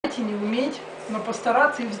и не уметь, но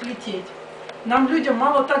постараться и взлететь. Нам, людям,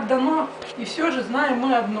 мало так дано, и все же знаем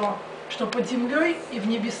мы одно, что под землей и в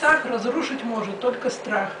небесах разрушить может только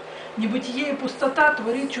страх. Небытие и пустота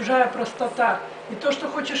творит чужая простота, и то, что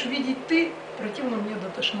хочешь видеть ты, противно мне до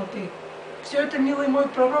тошноты. Все это, милый мой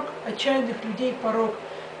пророк, отчаянных людей порок.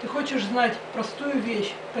 Ты хочешь знать простую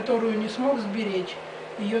вещь, которую не смог сберечь.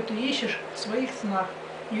 Ее ты ищешь в своих снах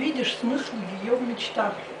и видишь смысл ее в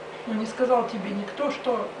мечтах. Но не сказал тебе никто,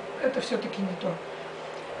 что это все-таки не то.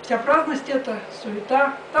 Вся праздность это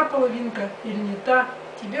суета, та половинка или не та,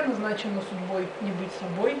 тебе назначена судьбой не быть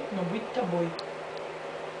собой, но быть тобой.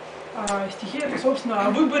 А стихи это, собственно, о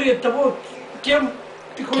выборе того, кем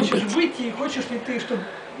ты хочешь быть, и хочешь ли ты, чтобы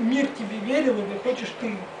мир тебе верил, или хочешь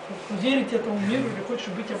ты верить этому миру, или хочешь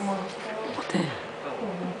быть обманутым.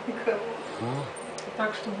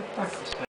 Так что вот так.